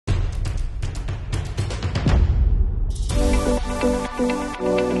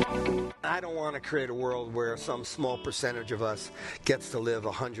I don't want to create a world where some small percentage of us gets to live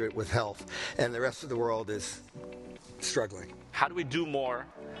 100 with health and the rest of the world is struggling. How do we do more?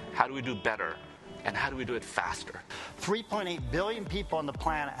 How do we do better? And how do we do it faster? 3.8 billion people on the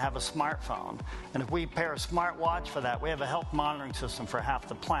planet have a smartphone. And if we pair a smartwatch for that, we have a health monitoring system for half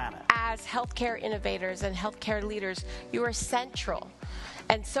the planet. As healthcare innovators and healthcare leaders, you are central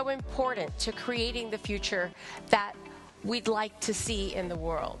and so important to creating the future that we'd like to see in the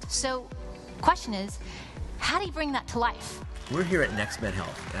world. So, question is, how do you bring that to life? We're here at NextMed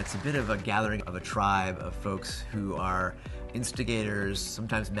Health. It's a bit of a gathering of a tribe of folks who are instigators,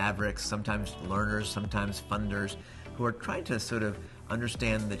 sometimes mavericks, sometimes learners, sometimes funders, who are trying to sort of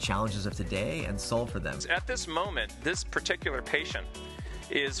understand the challenges of today and solve for them. At this moment, this particular patient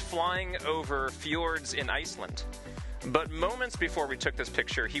is flying over fjords in Iceland. But moments before we took this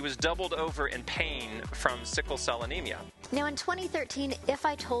picture, he was doubled over in pain from sickle cell anemia. Now in 2013, if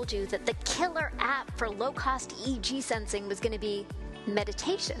I told you that the killer app for low-cost EEG sensing was going to be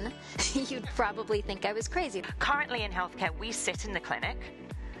meditation, you'd probably think I was crazy. Currently in healthcare, we sit in the clinic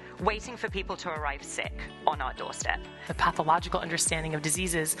waiting for people to arrive sick on our doorstep. The pathological understanding of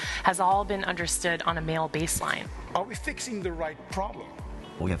diseases has all been understood on a male baseline. Are we fixing the right problem?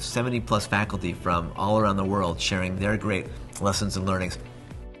 We have 70+ faculty from all around the world sharing their great lessons and learnings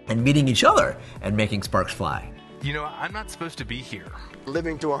and meeting each other and making sparks fly. You know, I'm not supposed to be here.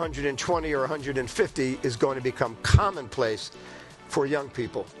 Living to 120 or 150 is going to become commonplace for young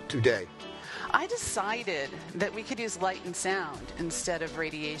people today. I decided that we could use light and sound instead of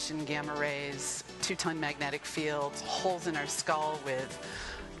radiation, gamma rays, 2-ton magnetic fields, holes in our skull with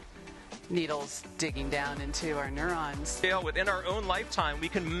needles digging down into our neurons. Within our own lifetime, we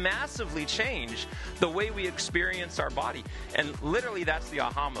can massively change the way we experience our body. And literally, that's the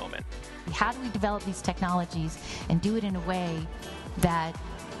aha moment. How do we develop these technologies and do it in a way that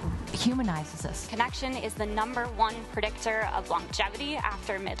humanizes us? Connection is the #1 predictor of longevity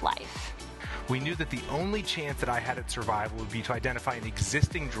after midlife. We knew that the only chance that I had at survival would be to identify an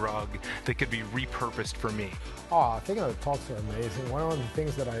existing drug that could be repurposed for me. Oh, I think the talks are amazing. One of the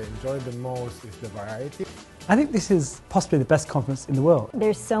things that I enjoyed the most is the variety. I think this is possibly the best conference in the world.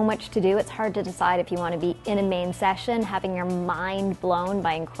 There's so much to do, it's hard to decide if you want to be in a main session, having your mind blown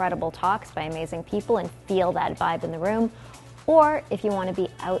by incredible talks by amazing people and feel that vibe in the room, or if you want to be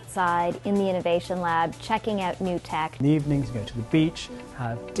outside in the innovation lab, checking out new tech. In the evenings, you go to the beach,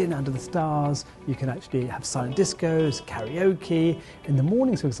 have dinner under the stars, you can actually have silent discos, karaoke. In the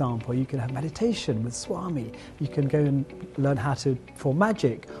mornings, for example, you can have meditation with Swami. You can go and learn how to form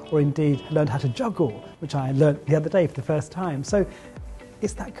magic, or indeed learn how to juggle, which I learned the other day for the first time. So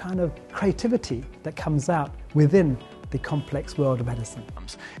it's that kind of creativity that comes out within the complex world of medicine.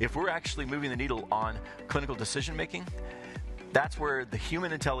 If we're actually moving the needle on clinical decision making, that's where the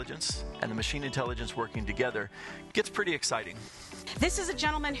human intelligence and the machine intelligence working together gets pretty exciting. This is a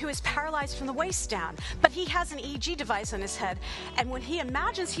gentleman who is paralyzed from the waist down, but he has an EEG device on his head, and when he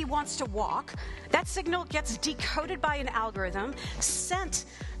imagines he wants to walk, that signal gets decoded by an algorithm, sent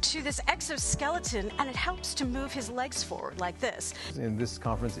to this exoskeleton, and it helps to move his legs forward like this. And this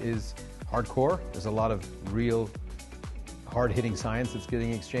conference is hardcore. There's a lot of real hard-hitting science that's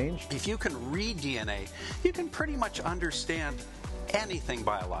getting exchanged. If you can read DNA, you can pretty much understand anything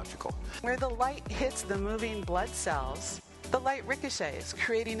biological. Where the light hits the moving blood cells, the light ricochets,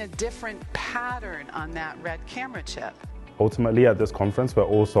 creating a different pattern on that red camera chip. Ultimately, at this conference, we're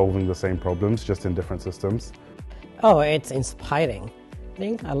all solving the same problems, just in different systems. Oh, it's inspiring.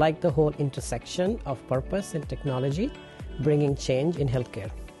 I like the whole intersection of purpose and technology, bringing change in healthcare.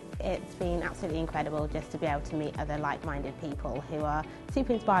 It's been absolutely incredible just to be able to meet other like-minded people who are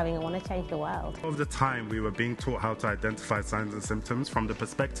super inspiring and want to change the world. All of the time we were being taught how to identify signs and symptoms from the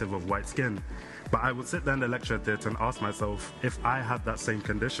perspective of white skin. But I would sit there in the lecture theatre and ask myself, if I had that same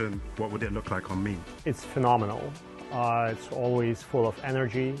condition, what would it look like on me? It's phenomenal. It's always full of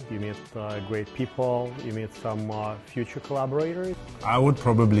energy. You meet great people. You meet some future collaborators. I would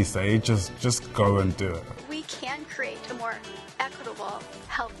probably say just go and do it. We can create a more equitable,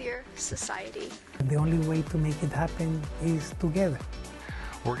 healthier society. The only way to make it happen is together.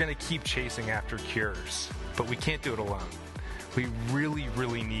 We're going to keep chasing after cures, but we can't do it alone. We really,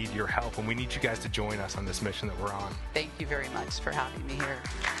 really need your help, and we need you guys to join us on this mission that we're on. Thank you very much for having me here.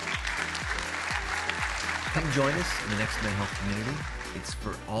 Come join us in the NextMed Health community. It's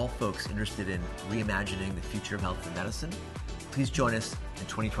for all folks interested in reimagining the future of health and medicine. Please join us in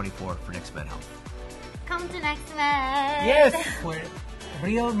 2024 for NextMed Health. Come to NextMed! Yes, where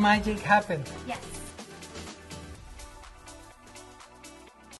real magic happens. Yes.